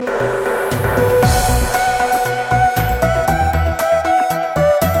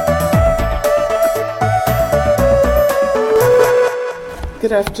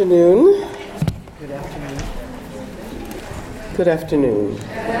Good afternoon. Good afternoon. Good afternoon.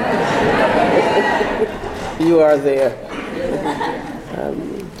 You are there.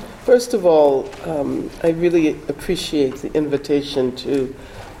 First of all, I really appreciate the invitation to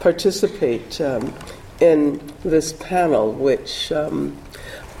participate in this panel, which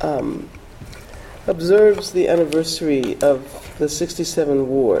observes the anniversary of the '67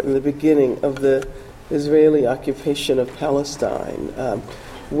 war and the beginning of the Israeli occupation of Palestine,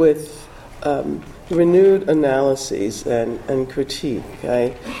 with renewed analyses and critique.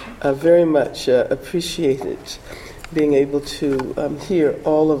 I very much appreciated being able to hear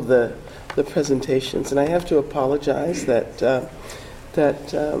all of the presentations, and I have to apologize that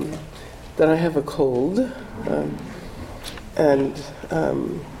I have a cold, and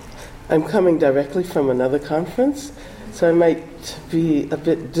I'm coming directly from another conference, so I might be a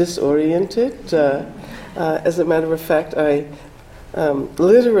bit disoriented. As a matter of fact, I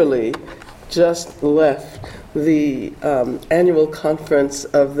literally just left the annual conference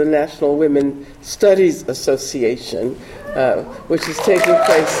of the National Women Studies Association, which is taking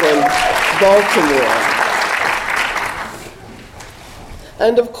place in Baltimore.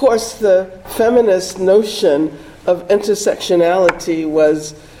 And of course, the feminist notion of intersectionality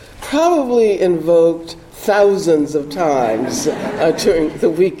was probably invoked thousands of times during the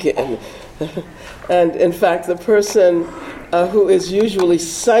weekend. And in fact, the person who is usually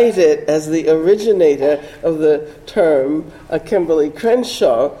cited as the originator of the term, Kimberly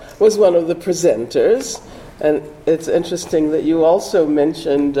Crenshaw, was one of the presenters. And it's interesting that you also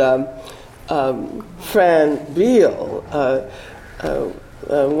mentioned Fran Beal,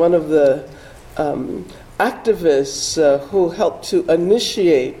 one of the activists who helped to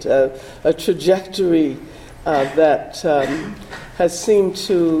initiate a trajectory that has seemed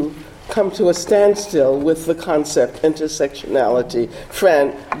to come to a standstill with the concept intersectionality.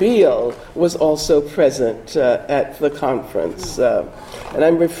 Fran Beal was also present at the conference, and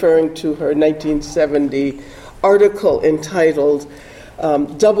I'm referring to her 1970 article entitled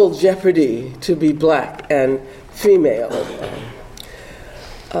Double Jeopardy to be Black and Female.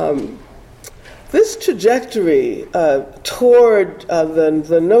 This trajectory toward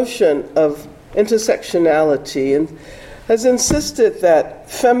the notion of intersectionality has insisted that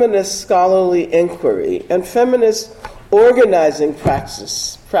feminist scholarly inquiry and feminist organizing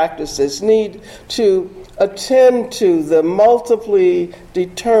practices need to attend to the multiply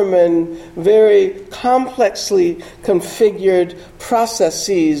determined, very complexly configured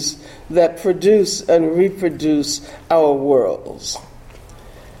processes that produce and reproduce our worlds.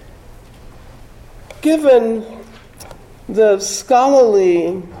 Given the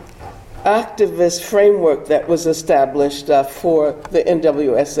scholarly activist framework that was established for the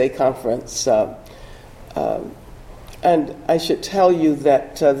NWSA conference, and I should tell you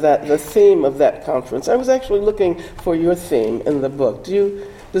that the theme of that conference, I was actually looking for your theme in the book.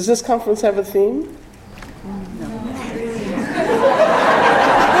 Does this conference have a theme? No.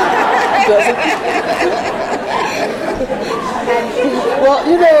 Does it? Well,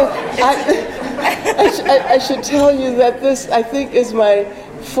 you know, I should tell you that this, I think, is my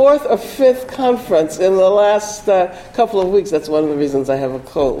fourth or fifth conference in the last couple of weeks. That's one of the reasons I have a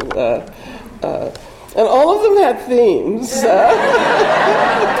cold. And all of them had themes.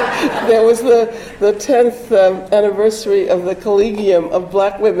 There was the 10th anniversary of the Collegium of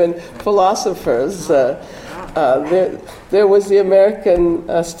Black Women Philosophers. There was the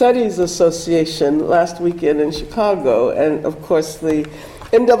American Studies Association last weekend in Chicago, and of course the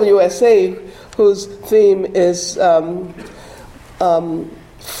NWSA, whose theme is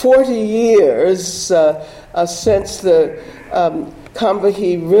 40 years since the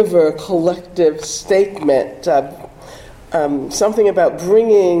Combahee River collective statement, something about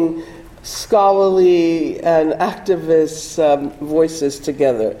bringing scholarly and activist voices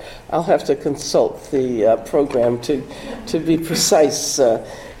together. I'll have to consult the program to be precise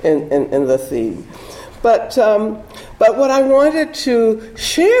in the theme. But what I wanted to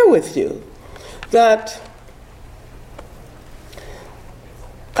share with you, that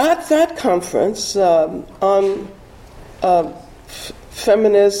at that conference on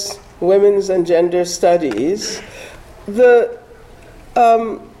feminist, women's, and gender studies, the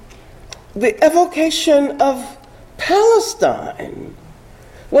evocation of Palestine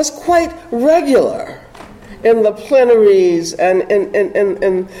was quite regular in the plenaries and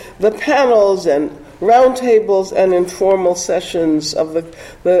in the panels and roundtables and informal sessions of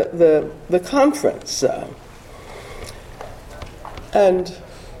the conference. And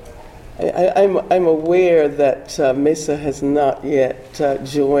I'm aware that MESA has not yet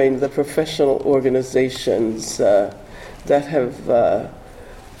joined the professional organizations that have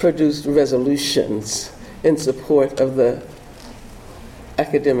produced resolutions in support of the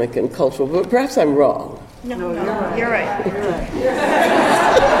academic and cultural, but perhaps I'm wrong. No, you're right.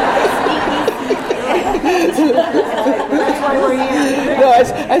 That's why we're here. No,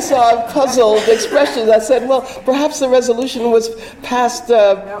 I saw puzzled expressions. I said, well, perhaps the resolution was passed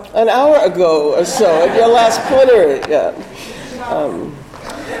an hour ago or so at your last plenary. Yeah.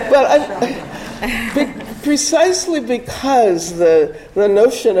 Precisely because the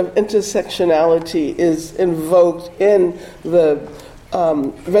notion of intersectionality is invoked in the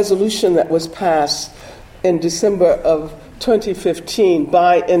resolution that was passed in December of 2015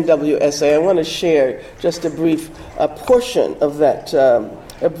 by NWSA. I want to share just a brief portion of that,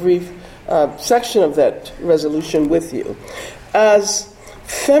 a brief section of that resolution with you. As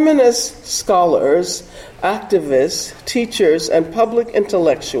feminist scholars, activists, teachers, and public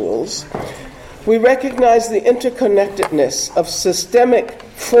intellectuals, we recognize the interconnectedness of systemic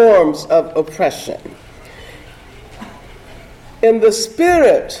forms of oppression. In the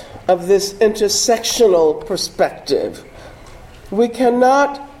spirit of this intersectional perspective, we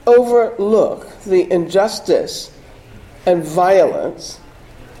cannot overlook the injustice and violence,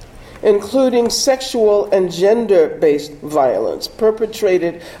 including sexual and gender-based violence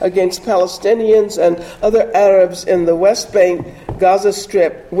perpetrated against Palestinians and other Arabs in the West Bank, Gaza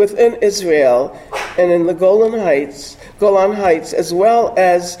Strip, within Israel, and in the Golan Heights, as well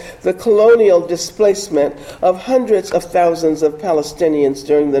as the colonial displacement of hundreds of thousands of Palestinians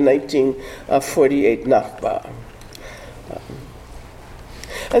during the 1948 Nakba.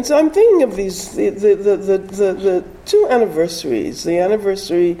 And so I'm thinking of these, the two anniversaries, the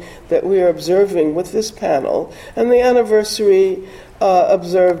anniversary that we are observing with this panel, and the anniversary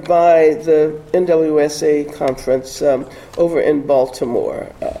observed by the NWSA conference over in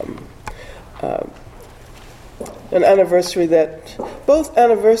Baltimore. An anniversary that, both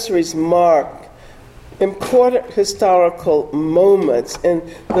anniversaries mark important historical moments in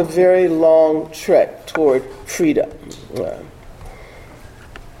the very long trek toward freedom.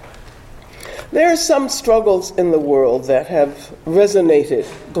 There are some struggles in the world that have resonated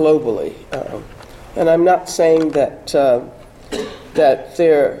globally, and I'm not saying that that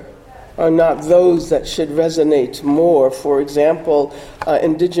there are not those that should resonate more. For example,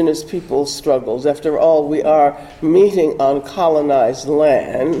 indigenous peoples' struggles. After all, we are meeting on colonized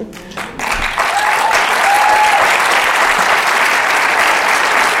land.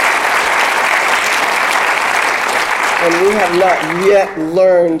 And we have not yet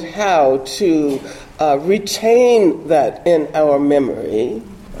learned how to retain that in our memory.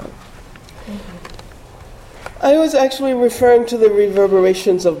 I was actually referring to the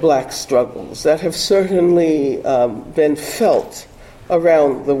reverberations of black struggles that have certainly been felt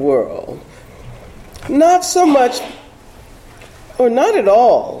around the world. Not so much, or not at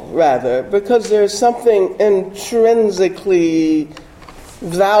all, rather, because there's something intrinsically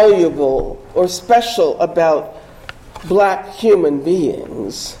valuable or special about black human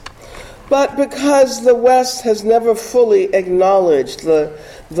beings, but because the West has never fully acknowledged the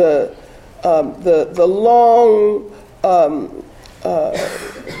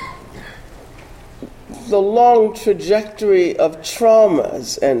long trajectory of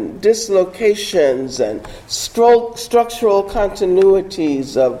traumas and dislocations and structural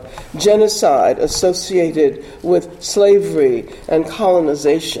continuities of genocide associated with slavery and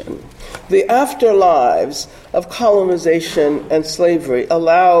colonization. The afterlives of colonization and slavery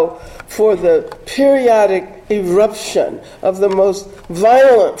allow for the periodic eruption of the most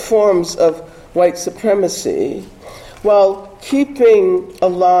violent forms of white supremacy, while keeping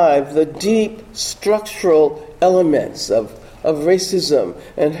alive the deep structural elements of racism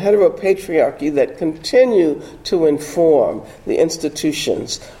and heteropatriarchy that continue to inform the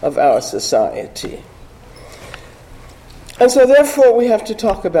institutions of our society. And so therefore we have to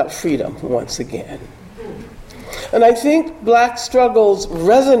talk about freedom once again. And I think black struggles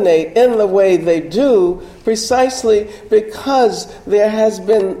resonate in the way they do precisely because there has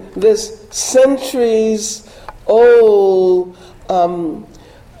been this centuries-old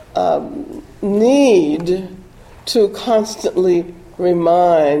need to constantly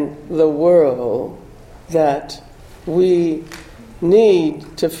remind the world that we need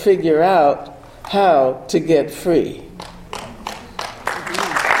to figure out how to get free.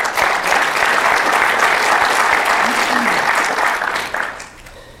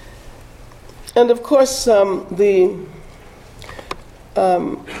 And of course, the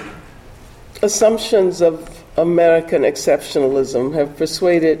assumptions of American exceptionalism have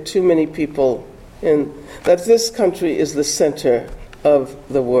persuaded too many people that this country is the center of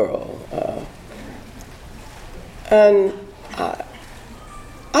the world. And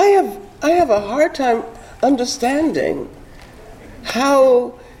I have a hard time understanding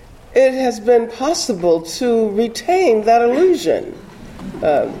how it has been possible to retain that illusion.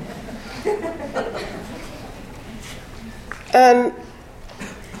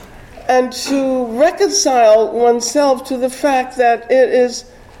 And to reconcile oneself to the fact that it is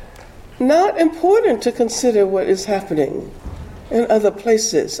not important to consider what is happening in other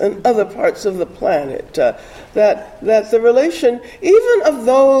places and other parts of the planet. That the relation, even of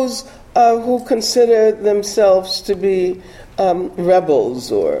those who consider themselves to be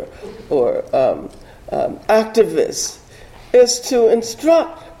rebels or activists, is to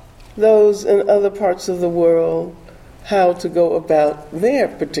instruct those in other parts of the world how to go about their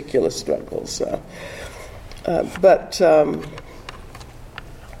particular struggles. But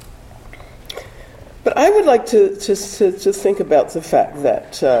I would like to think about the fact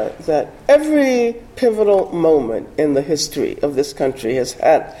that every pivotal moment in the history of this country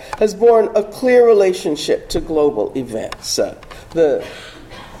has borne a clear relationship to global events.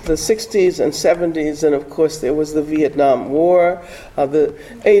 The 60s and 70s, and of course there was the Vietnam War, the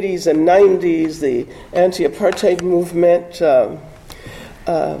 80s and 90s, the anti-apartheid movement, and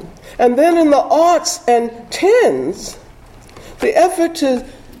then in the aughts and tens, the effort to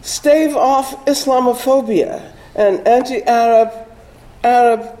stave off Islamophobia and anti-Arab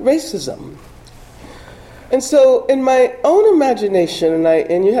racism. And so in my own imagination,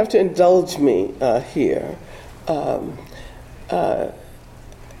 and you have to indulge me here,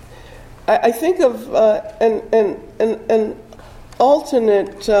 I think of an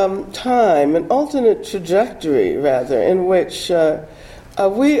alternate time, an alternate trajectory, rather, in which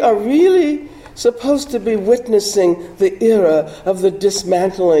we are really supposed to be witnessing the era of the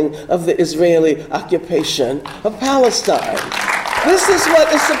dismantling of the Israeli occupation of Palestine. This is what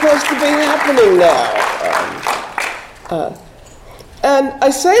is supposed to be happening now. And I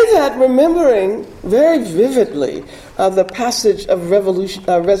say that remembering very vividly the passage of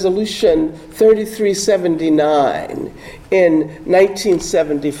Resolution 3379 in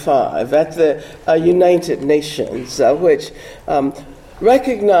 1975 at the United Nations, which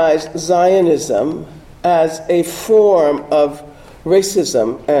recognized Zionism as a form of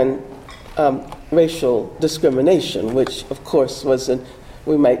racism and racial discrimination, which, of course, was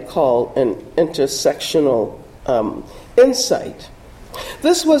we might call an intersectional insight.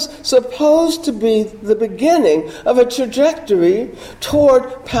 This was supposed to be the beginning of a trajectory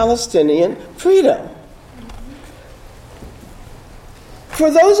toward Palestinian freedom.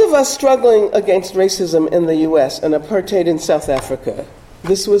 For those of us struggling against racism in the U.S. and apartheid in South Africa,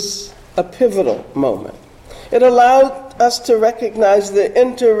 this was a pivotal moment. It allowed us to recognize the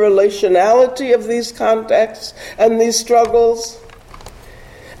interrelationality of these contexts and these struggles,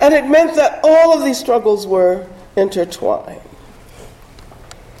 and it meant that all of these struggles were intertwined.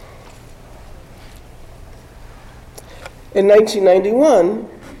 In 1991,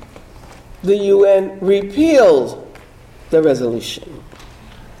 the UN repealed the resolution.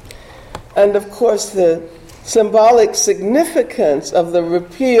 And of course, the symbolic significance of the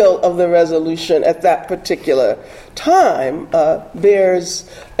repeal of the resolution at that particular time bears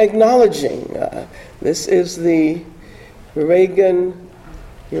acknowledging. This is the Reagan,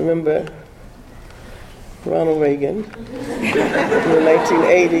 you remember Ronald Reagan in the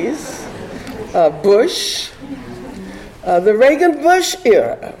 1980s, Bush, the Reagan-Bush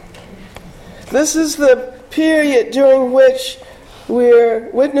era. This is the period during which we're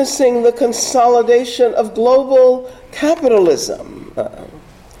witnessing the consolidation of global capitalism.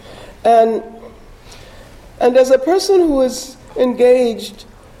 And as a person who is engaged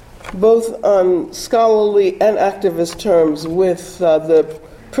both on scholarly and activist terms with the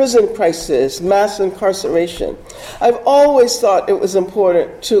prison crisis, mass incarceration, I've always thought it was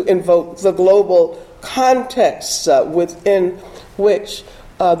important to invoke the global context within which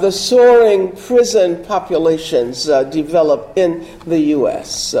the soaring prison populations develop in the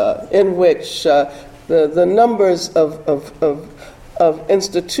U.S., in which the numbers of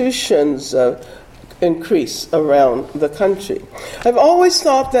institutions increase around the country. I've always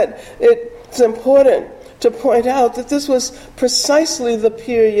thought that it's important to point out that this was precisely the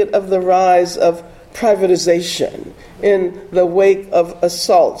period of the rise of privatization in the wake of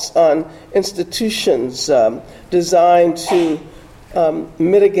assaults on institutions designed to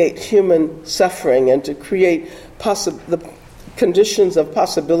mitigate human suffering and to create the conditions of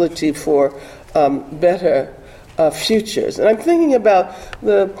possibility for better futures. And I'm thinking about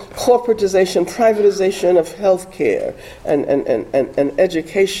the corporatization, privatization of healthcare and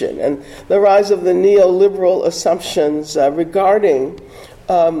education, and the rise of the neoliberal assumptions regarding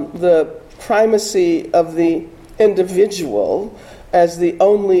the primacy of the individual as the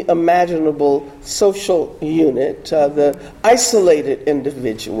only imaginable social unit, the isolated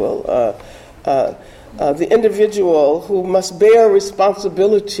individual, the individual who must bear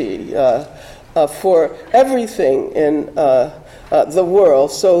responsibility for everything in the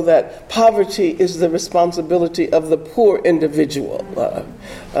world, so that poverty is the responsibility of the poor individual,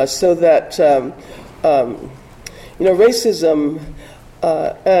 so that racism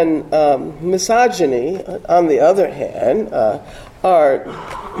and misogyny, on the other hand, are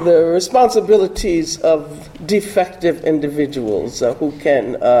the responsibilities of defective individuals who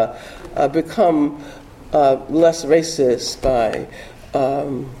can become less racist by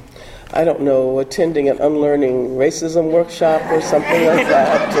attending an unlearning racism workshop or something like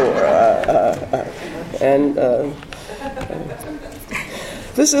that,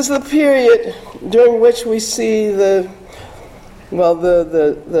 this is the period during which we see the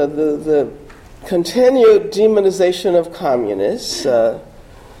continued demonization of communists,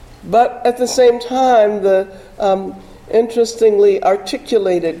 but at the same time the interestingly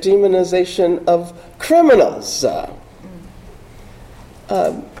articulated demonization of criminals,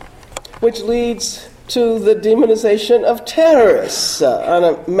 which leads to the demonization of terrorists on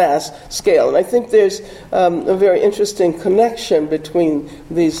a mass scale. And I think there's a very interesting connection between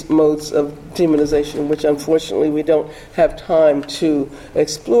these modes of demonization, which unfortunately we don't have time to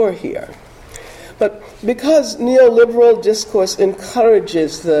explore here. But because neoliberal discourse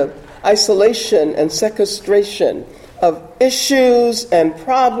encourages the isolation and sequestration of issues and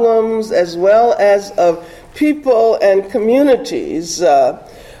problems, as well as of people and communities,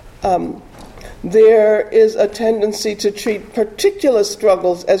 there is a tendency to treat particular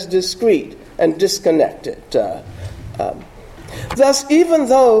struggles as discrete and disconnected. Thus, even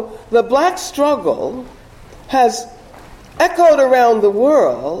though the black struggle has echoed around the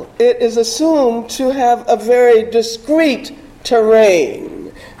world, it is assumed to have a very discrete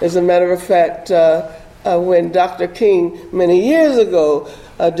terrain. As a matter of fact, when Dr. King many years ago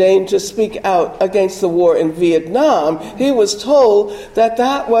deigned to speak out against the war in Vietnam, he was told that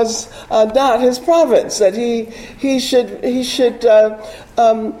that was not his province, that he should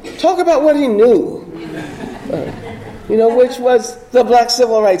talk about what he knew, which was the Black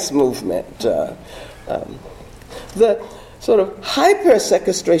Civil Rights Movement. The sort of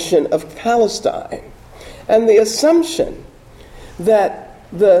hyper-sequestration of Palestine and the assumption that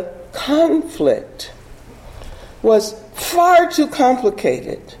the conflict was far too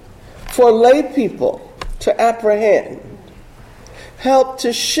complicated for lay people to apprehend helped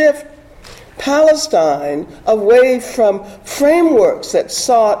to shift Palestine away from frameworks that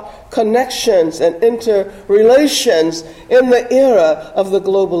sought connections and interrelations in the era of the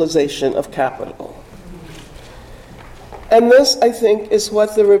globalization of capital. And this, I think, is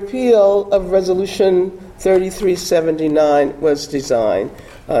what the repeal of Resolution 3379 was designed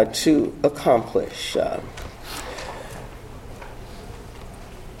to accomplish.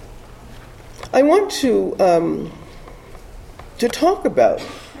 I want to talk about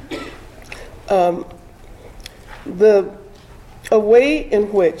a way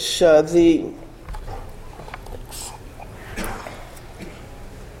in which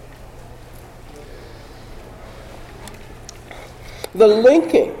the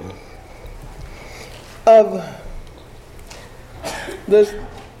linking of the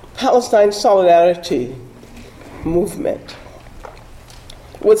Palestine Solidarity movement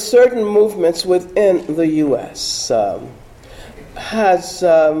with certain movements within the U.S. Has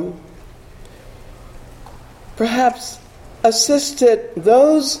perhaps assisted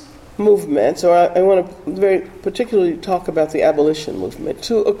those movements, or I want to very particularly talk about the abolition movement,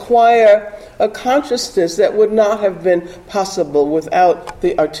 to acquire a consciousness that would not have been possible without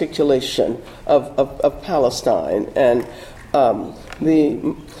the articulation of Palestine and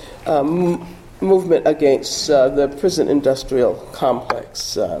the movement against the prison industrial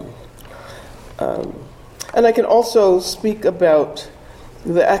complex. And I can also speak about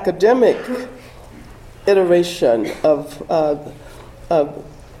the academic iteration of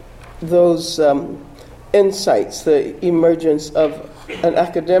those insights, the emergence of an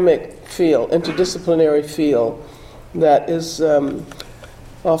academic field, interdisciplinary field, that is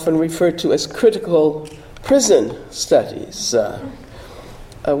often referred to as critical prison studies,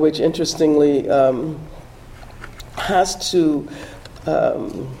 which interestingly has to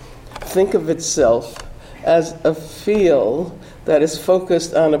think of itself as a field that is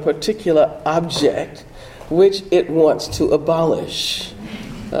focused on a particular object which it wants to abolish.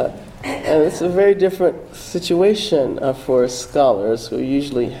 And it's a very different situation for scholars who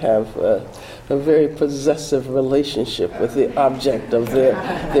usually have a very possessive relationship with the object of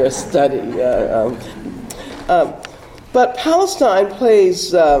their study. But Palestine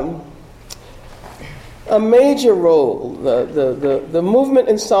plays a major role. The movement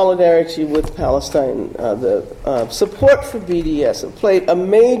in solidarity with Palestine, the support for BDS, have played a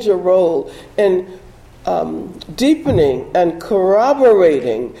major role in deepening and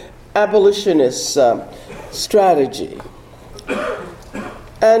corroborating abolitionist strategy.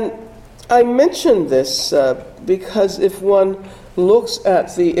 And I mention this because if one looks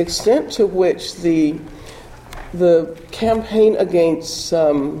at the extent to which the campaign against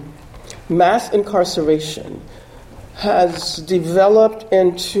mass incarceration has developed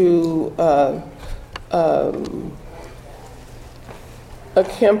into a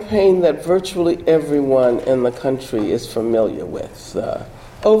campaign that virtually everyone in the country is familiar with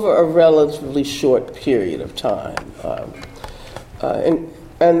over a relatively short period of time.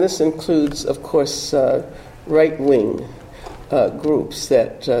 And this includes, of course, right-wing groups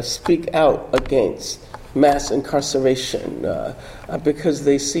that speak out against mass incarceration because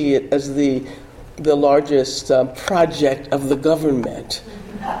they see it as the largest project of the government.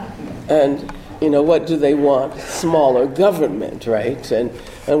 And, what do they want? Smaller government, right? And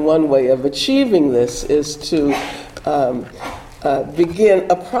one way of achieving this is to begin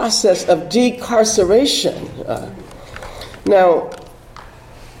a process of decarceration. Now,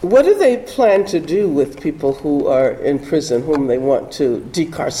 what do they plan to do with people who are in prison, whom they want to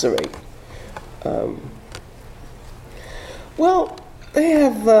decarcerate? Well, they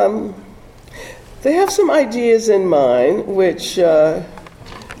have some ideas in mind which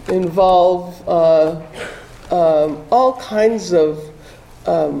involve all kinds of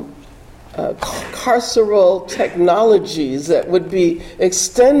carceral technologies that would be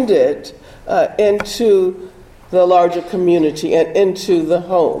extended into the larger community and into the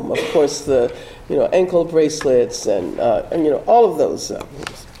home. Of course, the ankle bracelets and all of those.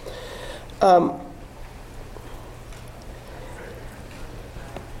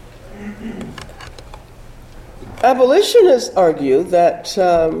 Abolitionists argue that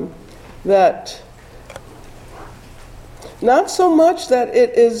not so much that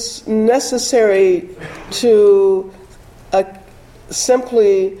it is necessary to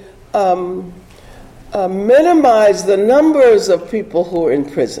simply minimize the numbers of people who are in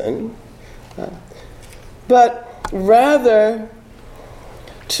prison, but rather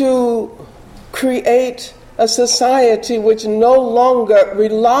to create a society which no longer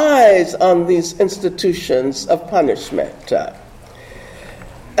relies on these institutions of punishment.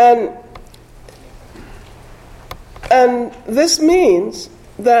 And this means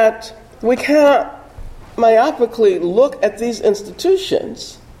that we cannot myopically look at these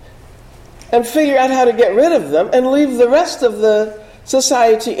institutions and figure out how to get rid of them and leave the rest of the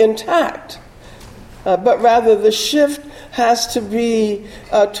society intact. But rather the shift has to be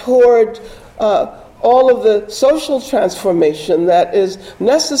toward all of the social transformation that is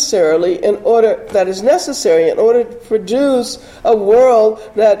necessary in order to produce a world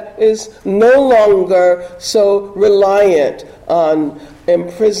that is no longer so reliant on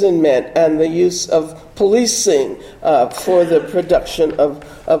imprisonment and the use of policing for the production of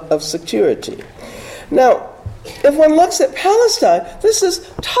security. Now, if one looks at Palestine, this is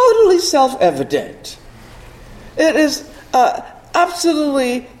totally self-evident. It is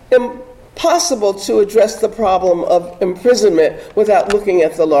absolutely impossible to address the problem of imprisonment without looking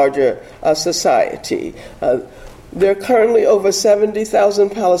at the larger society. There are currently over 70,000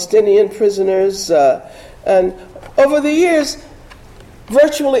 Palestinian prisoners, and over the years,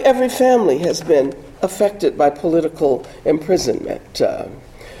 virtually every family has been affected by political imprisonment.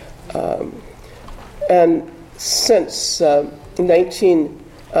 And since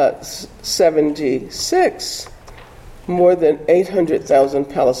 1976, more than 800,000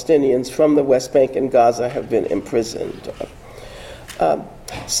 Palestinians from the West Bank and Gaza have been imprisoned. And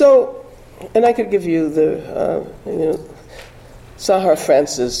I could give you Sahar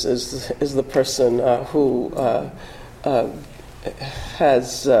Francis is the person who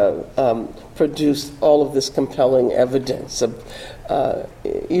has produced all of this compelling evidence,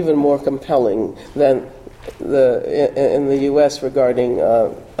 even more compelling than in the U.S. regarding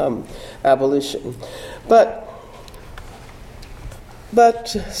abolition. But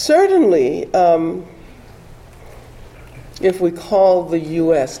certainly, if we call the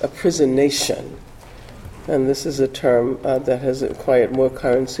U.S. a prison nation, and this is a term that has acquired more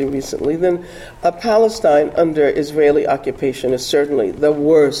currency recently, then Palestine under Israeli occupation is certainly the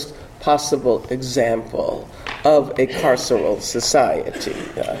worst possible example of a carceral society.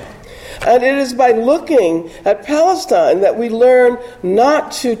 And it is by looking at Palestine that we learn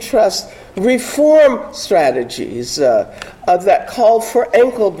not to trust reform strategies that call for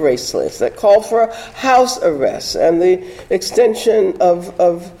ankle bracelets, that call for house arrests, and the extension of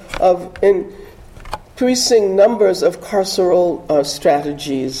increasing numbers of carceral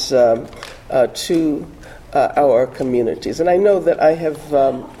strategies to our communities. And I know that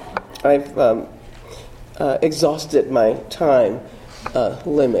I've exhausted my time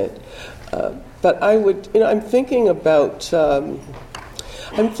limit, but I'm thinking about.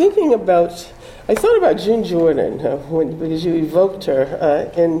 I thought about June Jordan because you evoked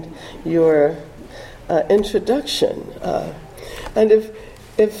her in your introduction, and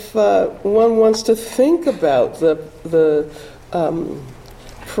if one wants to think about the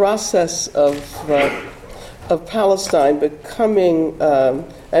process of Palestine becoming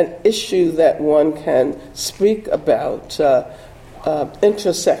an issue that one can speak about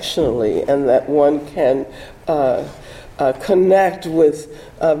intersectionally, and that one can connect with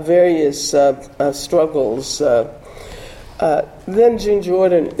various struggles, then June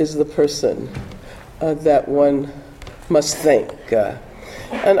Jordan is the person that one must thank.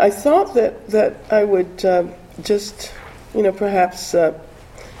 And I thought that I would just, perhaps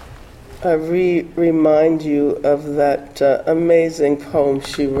remind you of that amazing poem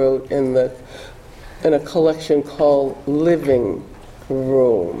she wrote in a collection called Living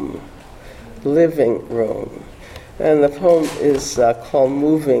Room. Living Room. And the poem is called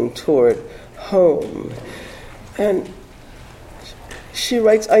Moving Toward Home. And she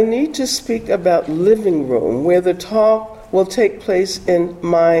writes, I need to speak about living room where the talk will take place in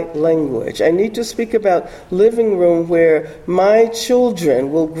my language. I need to speak about living room where my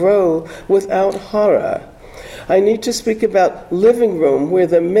children will grow without horror. I need to speak about living room where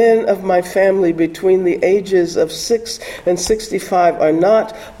the men of my family between the ages of 6 and 65 are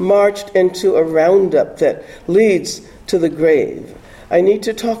not marched into a roundup that leads to the grave. I need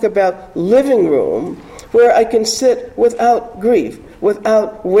to talk about living room where I can sit without grief,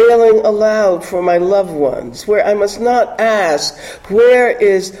 without wailing aloud for my loved ones, where I must not ask, where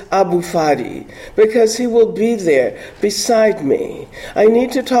is Abu Fadi? Because he will be there beside me. I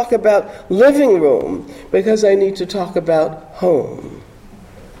need to talk about living room because I need to talk about home.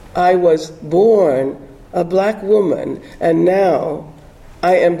 I was born a black woman, and now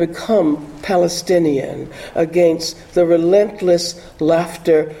I am become Palestinian. Against the relentless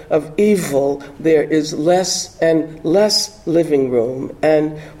laughter of evil, there is less and less living room.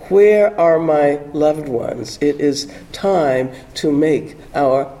 And where are my loved ones? It is time to make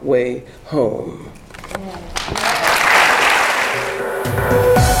our way home. Yeah.